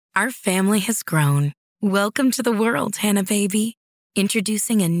Our family has grown. Welcome to the world, Hannah baby.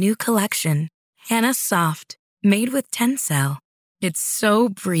 Introducing a new collection, Hannah Soft, made with Tencel. It's so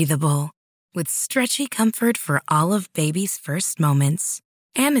breathable, with stretchy comfort for all of baby's first moments.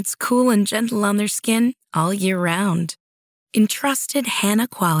 And it's cool and gentle on their skin all year round. Entrusted Hannah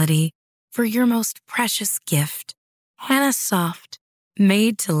quality for your most precious gift. Hannah Soft,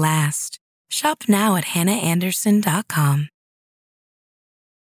 made to last. Shop now at hannahanderson.com.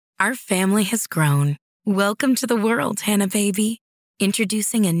 Our family has grown. Welcome to the world, Hannah baby.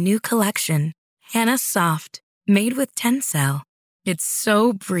 Introducing a new collection, Hannah Soft, made with Tencel. It's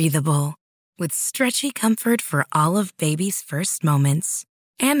so breathable, with stretchy comfort for all of baby's first moments.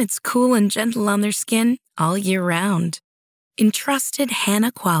 And it's cool and gentle on their skin all year round. Entrusted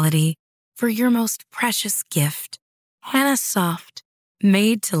Hannah quality for your most precious gift. Hannah Soft,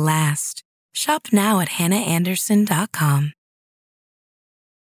 made to last. Shop now at hannahanderson.com.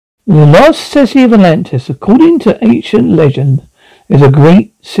 The lost city of Atlantis, according to ancient legend, is a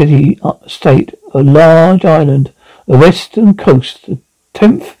great city-state, a large island, the western coast, the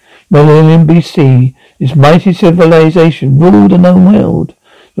 10th millennium BC. This mighty civilization ruled the known world.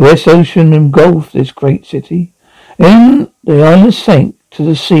 The West Ocean engulfed this great city. And the island sank to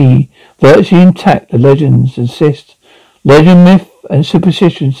the sea, virtually intact. The legends insist. Legend, myth, and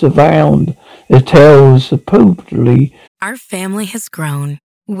superstitions surround the tales supposedly. Our family has grown.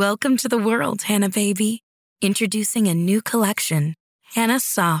 Welcome to the world, Hannah baby. Introducing a new collection, Hannah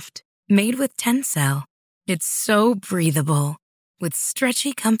Soft, made with Tencel. It's so breathable, with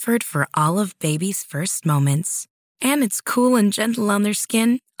stretchy comfort for all of baby's first moments. And it's cool and gentle on their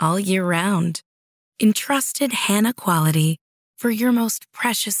skin all year round. Entrusted Hannah quality for your most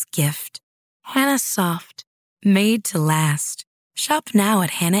precious gift. Hannah Soft, made to last. Shop now at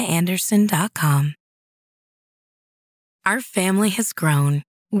hannahanderson.com. Our family has grown.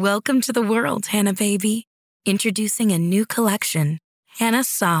 Welcome to the world, Hannah baby. Introducing a new collection, Hannah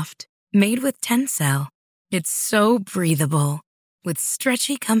Soft, made with Tencel. It's so breathable, with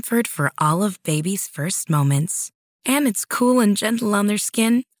stretchy comfort for all of baby's first moments. And it's cool and gentle on their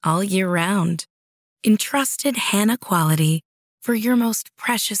skin all year round. Entrusted Hannah quality for your most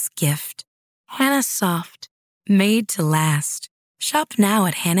precious gift. Hannah Soft, made to last. Shop now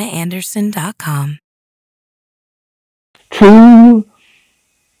at hannahanderson.com. True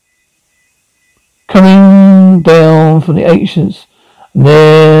coming down from the ancients,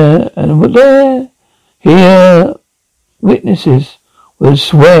 here witnesses will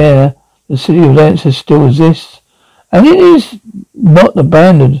swear the city of Atlantis still exists, and it is not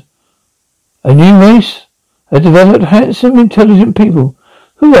abandoned. A new race has developed handsome, intelligent people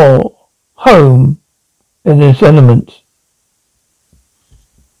who are home in this element.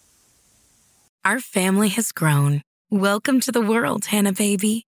 Our family has grown. Welcome to the world, Hannah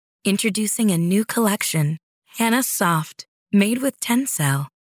baby. Introducing a new collection, Hannah Soft, made with Tencel.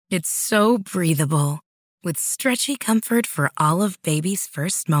 It's so breathable, with stretchy comfort for all of baby's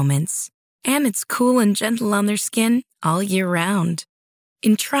first moments. And it's cool and gentle on their skin all year round.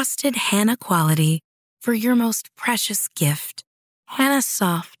 Entrusted Hannah quality for your most precious gift. Hannah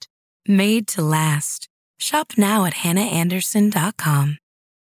Soft, made to last. Shop now at hannahanderson.com.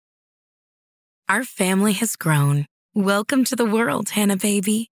 Our family has grown. Welcome to the world, Hannah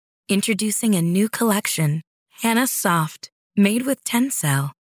baby. Introducing a new collection, Hannah Soft, made with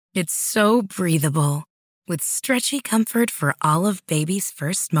Tencel. It's so breathable, with stretchy comfort for all of baby's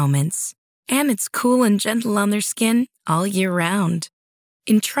first moments. And it's cool and gentle on their skin all year round.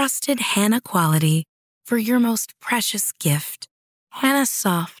 Entrusted Hannah quality for your most precious gift. Hannah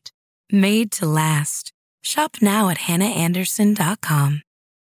Soft, made to last. Shop now at hannahanderson.com.